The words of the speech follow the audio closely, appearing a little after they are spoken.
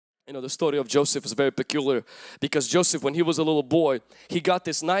You know, the story of Joseph is very peculiar because Joseph, when he was a little boy, he got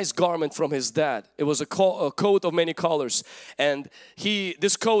this nice garment from his dad. It was a coat of many colors, and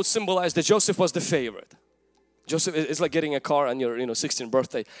this coat symbolized that Joseph was the favorite. Joseph is like getting a car on your 16th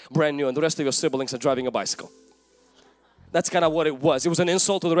birthday, brand new, and the rest of your siblings are driving a bicycle. That's kind of what it was. It was an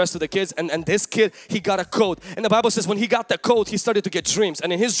insult to the rest of the kids, and this kid, he got a coat. And the Bible says when he got the coat, he started to get dreams,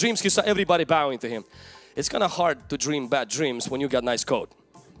 and in his dreams he saw everybody bowing to him. It's kind of hard to dream bad dreams when you got a nice coat.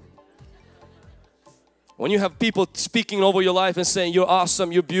 When you have people speaking over your life and saying you're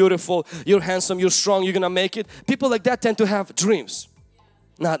awesome, you're beautiful, you're handsome, you're strong, you're gonna make it. People like that tend to have dreams,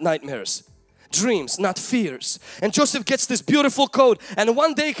 not nightmares. Dreams, not fears. And Joseph gets this beautiful coat, and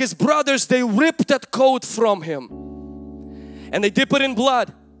one day his brothers, they rip that coat from him and they dip it in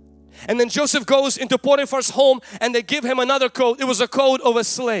blood. And then Joseph goes into Potiphar's home and they give him another coat. It was a coat of a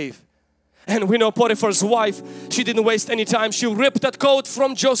slave. And we know Potiphar's wife, she didn't waste any time. She ripped that coat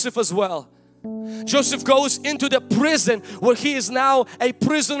from Joseph as well. Joseph goes into the prison where he is now a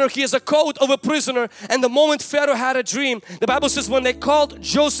prisoner. He has a coat of a prisoner, and the moment Pharaoh had a dream, the Bible says when they called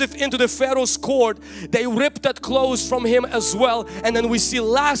Joseph into the Pharaoh's court, they ripped that clothes from him as well. And then we see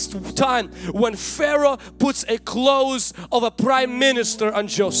last time when Pharaoh puts a clothes of a prime minister on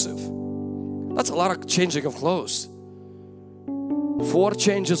Joseph. That's a lot of changing of clothes. 4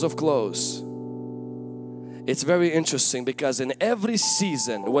 changes of clothes. It's very interesting because in every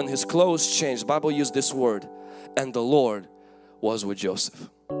season when his clothes changed, the Bible used this word, and the Lord was with Joseph.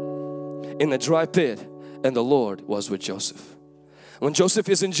 In a dry pit, and the Lord was with Joseph. When Joseph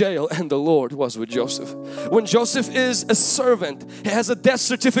is in jail, and the Lord was with Joseph. When Joseph is a servant, he has a death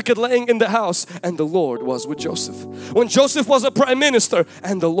certificate laying in the house, and the Lord was with Joseph. When Joseph was a prime minister,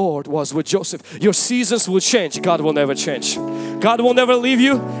 and the Lord was with Joseph. Your seasons will change, God will never change. God will never leave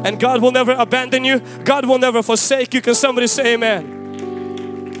you, and God will never abandon you. God will never forsake you. Can somebody say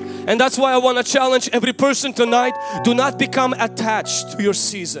amen? And that's why I want to challenge every person tonight, do not become attached to your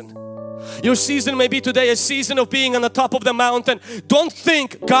season. Your season may be today a season of being on the top of the mountain. Don't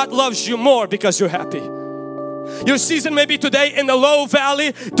think God loves you more because you're happy. Your season may be today in the low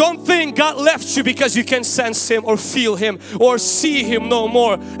valley. Don't think God left you because you can sense Him or feel Him or see Him no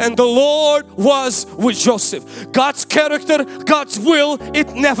more. And the Lord was with Joseph. God's character, God's will,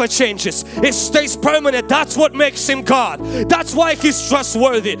 it never changes. It stays permanent. That's what makes Him God. That's why He's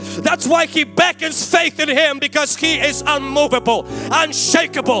trustworthy. That's why He beckons faith in Him, because He is unmovable,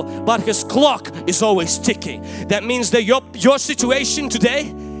 unshakable, but His clock is always ticking. That means that your situation today,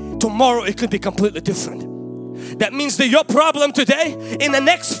 tomorrow it could be completely different. That means that your problem today, in the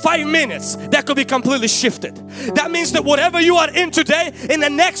next 5 minutes, that could be completely shifted. That means that whatever you are in today, in the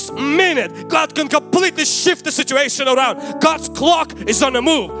next minute, God can completely shift the situation around. God's clock is on the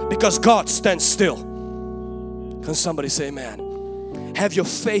move because God stands still. Can somebody say amen? Have your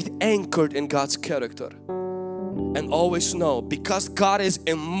faith anchored in God's character. And always know, because God is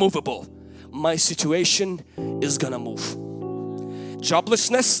immovable, my situation is gonna move.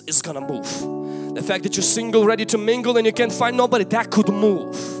 Joblessness is gonna move. The fact that you're single, ready to mingle, and you can't find nobody, that could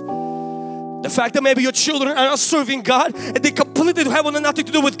move. The fact that maybe your children are not serving God and they completely have nothing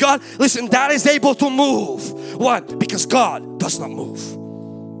to do with God, listen, that is able to move. Why? Because God does not move.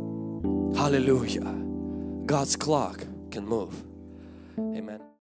 Hallelujah. God's clock can move. Amen.